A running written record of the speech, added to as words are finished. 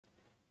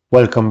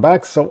Welcome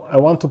back. So I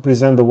want to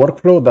present the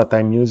workflow that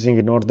I'm using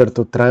in order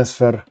to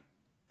transfer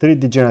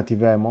 3D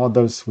generative AI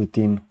models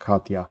within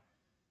CATIA.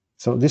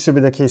 So this will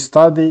be the case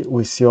study.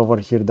 We see over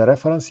here the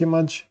reference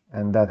image,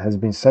 and that has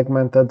been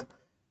segmented,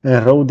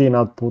 and Rodin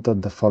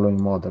outputted the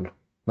following model.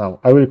 Now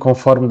I will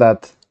confirm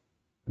that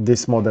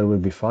this model will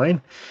be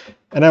fine.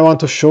 And I want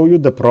to show you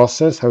the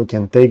process, how you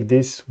can take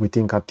this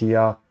within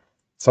CATIA.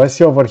 So I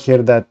see over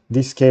here that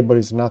this cable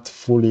is not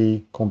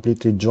fully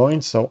completely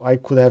joined. So I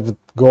could have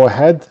go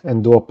ahead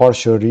and do a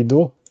partial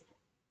redo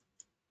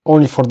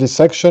only for this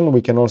section.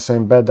 We can also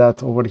embed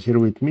that over here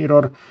with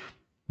mirror.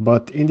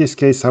 But in this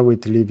case, I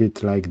would leave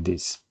it like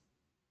this.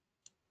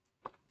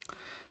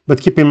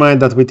 But keep in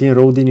mind that within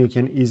Rodin, you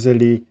can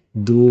easily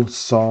do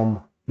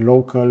some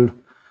local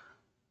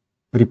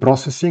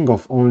reprocessing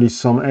of only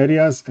some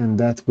areas, and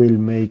that will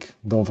make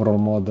the overall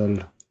model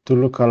to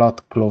look a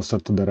lot closer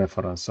to the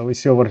reference. So we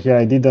see over here,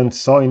 I didn't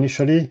saw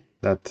initially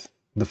that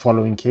the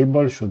following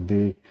cable should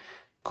be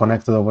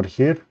connected over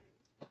here,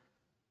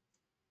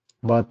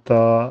 but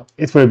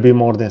it will be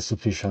more than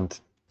sufficient.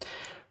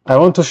 I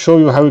want to show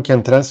you how you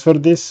can transfer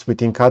this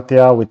within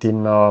CATIA,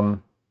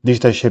 within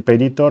Digital Shape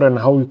Editor, and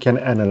how you can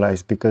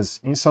analyze, because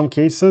in some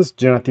cases,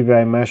 generative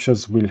AI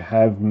meshes will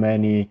have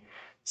many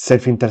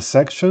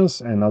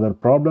self-intersections and other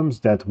problems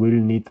that will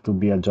need to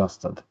be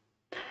adjusted.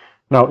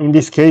 Now, in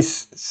this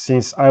case,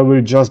 since I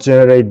will just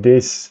generate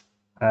this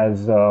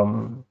as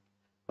a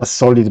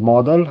solid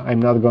model, I'm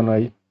not going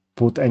to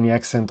put any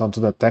accent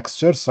onto the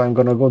texture, so I'm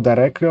going to go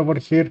directly over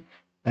here,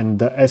 and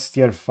the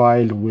STL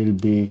file will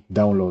be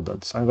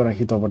downloaded. So I'm going to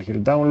hit over here,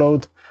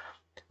 download.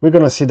 We're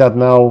going to see that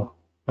now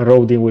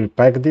Rodin will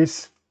pack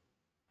this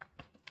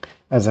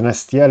as an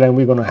STL, and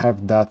we're going to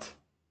have that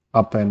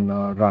up and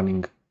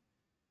running.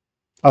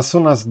 As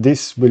soon as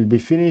this will be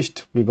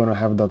finished, we're going to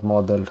have that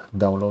model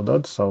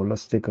downloaded. So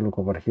let's take a look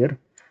over here.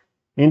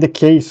 In the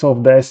case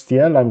of the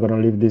STL, I'm going to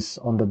leave this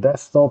on the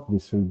desktop.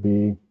 This will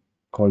be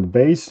called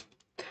base.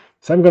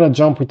 So I'm going to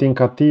jump within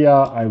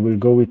CATIA. I will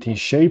go within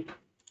shape,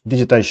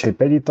 digital shape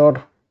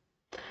editor,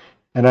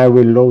 and I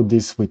will load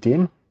this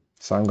within.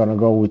 So I'm going to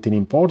go within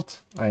import.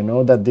 I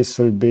know that this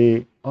will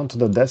be onto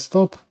the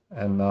desktop,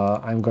 and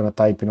I'm going to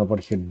type in over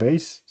here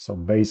base. So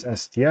base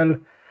STL.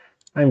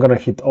 I'm going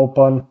to hit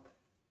open.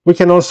 We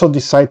can also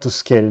decide to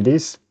scale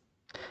this.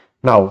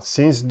 Now,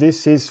 since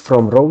this is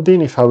from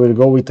Rodin, if I will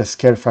go with a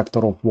scale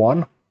factor of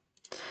 1,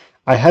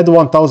 I had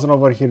 1000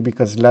 over here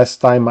because last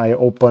time I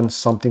opened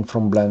something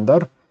from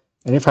Blender.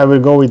 And if I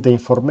will go with the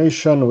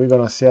information, we're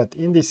going to see that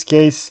in this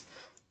case,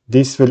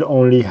 this will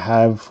only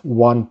have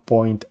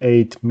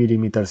 1.8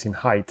 millimeters in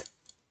height.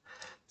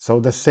 So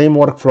the same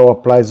workflow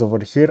applies over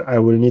here. I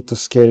will need to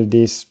scale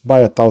this by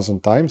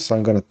 1000 times. So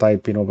I'm going to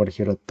type in over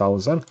here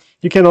 1000.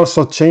 You can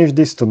also change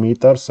this to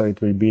meters, so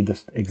it will be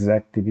the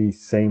exactly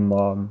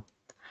same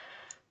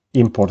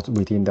import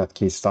within that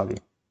case study.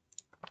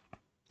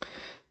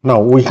 Now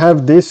we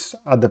have this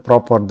at the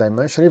proper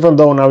dimension, even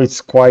though now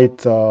it's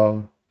quite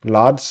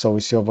large. So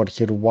we see over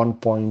here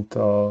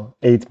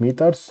 1.8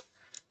 meters.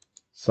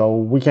 So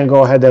we can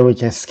go ahead and we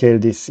can scale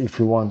this if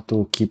we want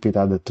to keep it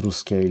at the true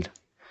scale.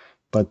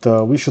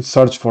 But we should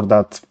search for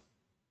that,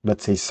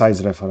 let's say,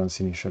 size reference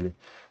initially.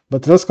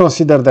 But let's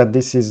consider that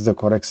this is the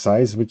correct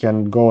size. We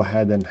can go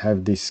ahead and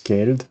have this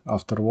scaled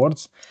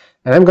afterwards.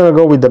 And I'm going to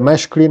go with the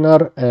mesh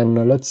cleaner,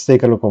 and let's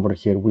take a look over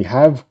here. We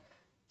have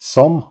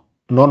some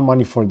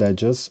non-manifold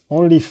edges,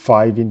 only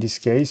 5 in this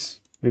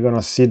case. We're going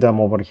to see them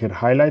over here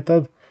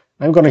highlighted.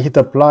 I'm going to hit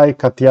apply.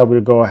 CATIA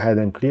will go ahead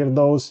and clear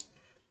those.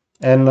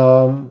 And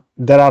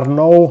there are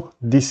no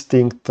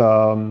distinct,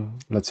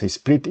 let's say,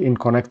 split in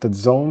connected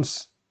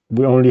zones.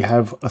 We only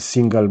have a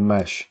single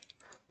mesh.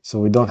 So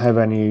we don't have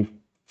any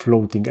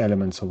floating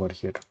elements over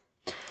here.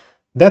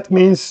 That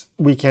means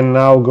we can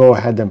now go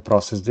ahead and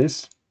process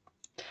this.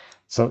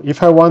 So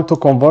if I want to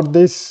convert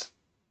this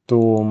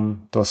to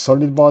a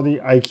solid body,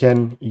 I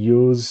can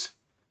use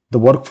the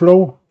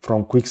workflow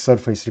from quick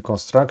surface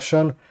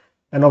reconstruction.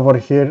 And over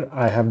here,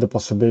 I have the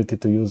possibility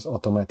to use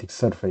automatic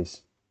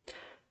surface.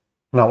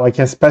 Now I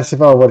can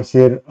specify over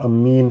here a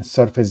mean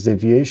surface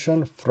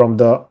deviation from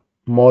the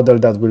model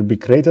that will be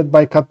created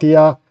by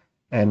CATIA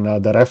and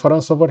the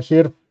reference over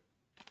here.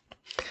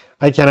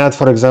 I can add,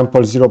 for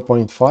example,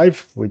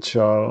 0.5, which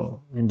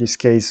in this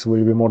case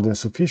will be more than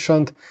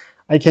sufficient.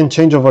 I can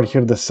change over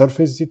here the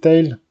surface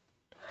detail.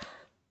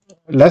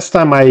 Last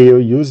time I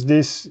used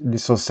this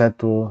was set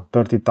to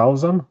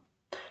 30,000.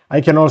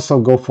 I can also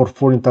go for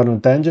full internal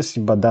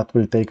tangency, but that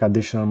will take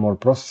additional more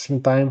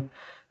processing time.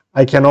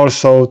 I can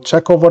also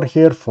check over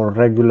here for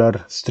regular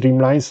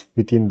streamlines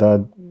within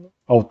the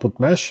output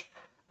mesh.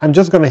 I'm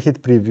just going to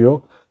hit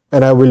preview,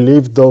 and I will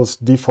leave those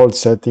default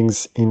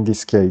settings in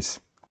this case.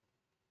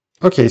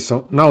 Okay,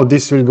 so now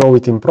this will go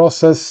within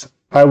process.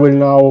 I will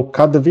now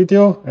cut the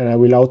video, and I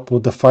will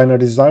output the final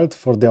result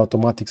for the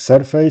automatic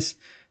surface.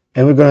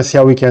 And we're going to see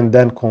how we can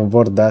then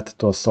convert that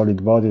to a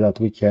solid body that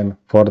we can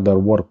further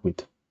work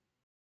with.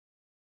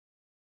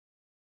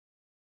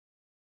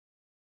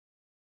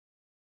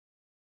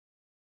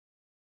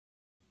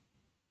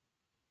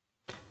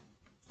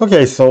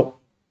 Okay, so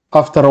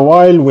After a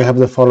while, we have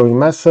the following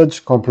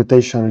message: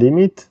 computation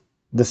limit.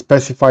 The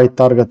specified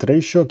target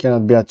ratio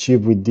cannot be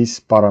achieved with these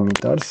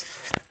parameters.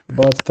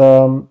 But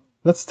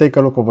let's take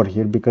a look over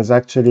here, because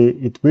actually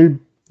it will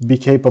be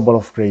capable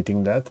of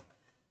creating that.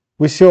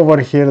 We see over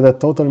here the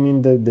total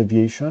mean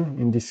deviation.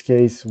 In this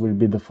case will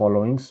be the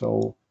following.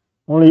 So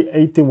only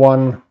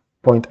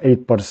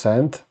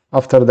 81.8%.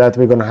 After that,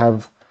 we're going to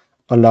have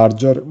a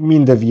larger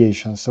mean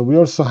deviation. So we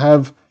also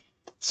have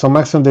some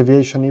maximum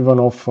deviation even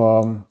of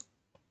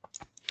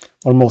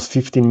almost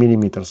 15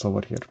 millimeters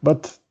over here.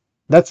 But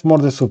that's more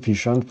than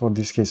sufficient for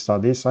this case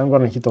study. So I'm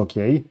going to hit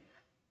OK.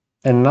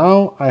 And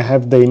now I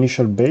have the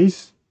initial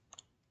base,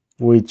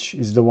 which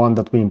is the one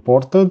that we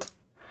imported.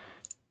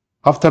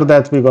 After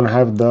that, we're going to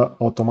have the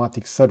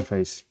automatic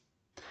surface.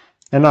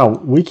 And now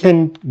we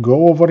can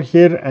go over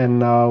here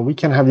and we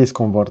can have this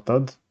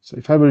converted. So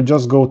if I will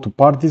just go to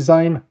part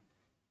design,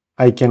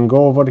 I can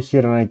go over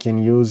here and I can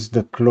use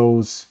the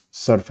close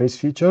surface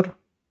feature.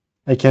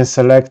 I can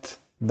select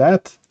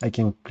that. I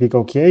can click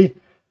OK.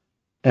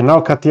 And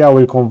now CATIA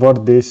will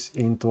convert this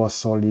into a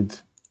solid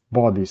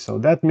body. So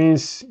that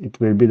means it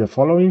will be the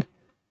following.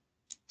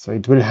 So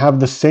it will have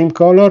the same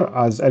color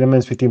as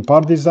elements within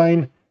part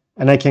design.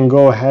 And I can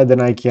go ahead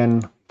and I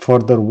can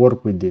further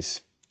work with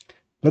this.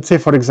 Let's say,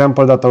 for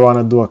example, that I want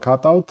to do a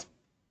cutout.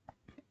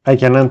 I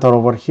can enter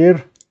over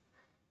here.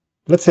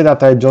 Let's say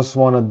that I just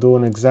want to do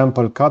an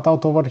example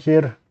cutout over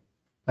here.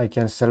 I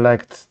can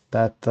select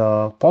that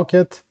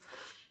pocket.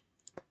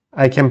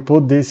 I can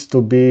put this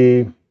to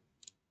be,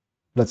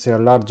 let's say, a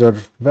larger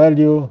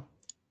value.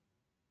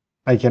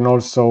 I can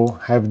also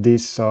have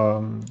this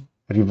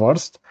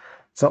reversed.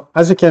 So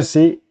as you can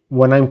see,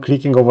 when I'm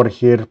clicking over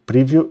here,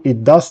 preview,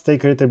 it does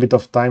take a little bit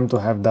of time to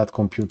have that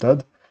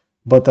computed.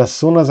 But as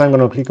soon as I'm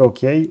going to click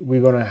OK,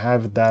 we're going to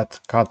have that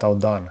cutout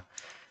done.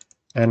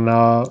 And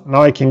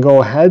now I can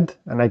go ahead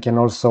and I can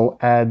also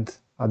add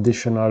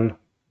additional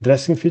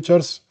dressing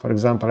features. For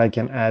example, I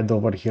can add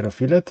over here a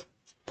fillet.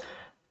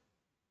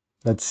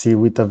 Let's see,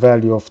 with a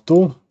value of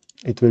 2,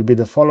 it will be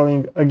the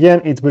following.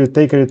 Again, it will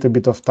take a little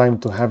bit of time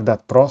to have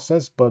that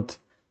process, but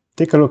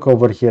take a look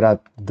over here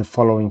at the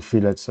following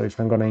fillet. So if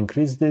I'm going to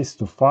increase this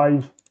to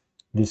 5,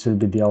 this will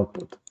be the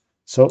output.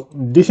 So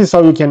this is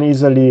how you can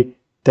easily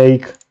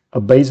take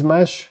a base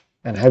mesh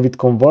and have it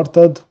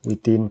converted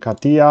within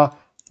CATIA,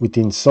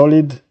 within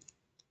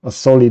a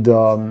solid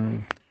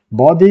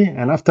body.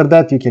 And after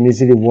that, you can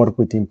easily work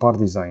within part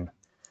design.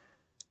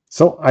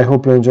 So I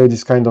hope you enjoy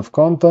this kind of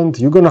content.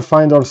 You're going to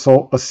find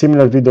also a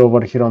similar video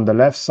over here on the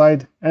left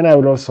side, and I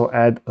will also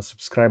add a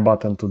subscribe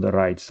button to the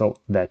right. So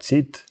that's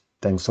it.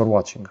 Thanks for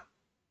watching.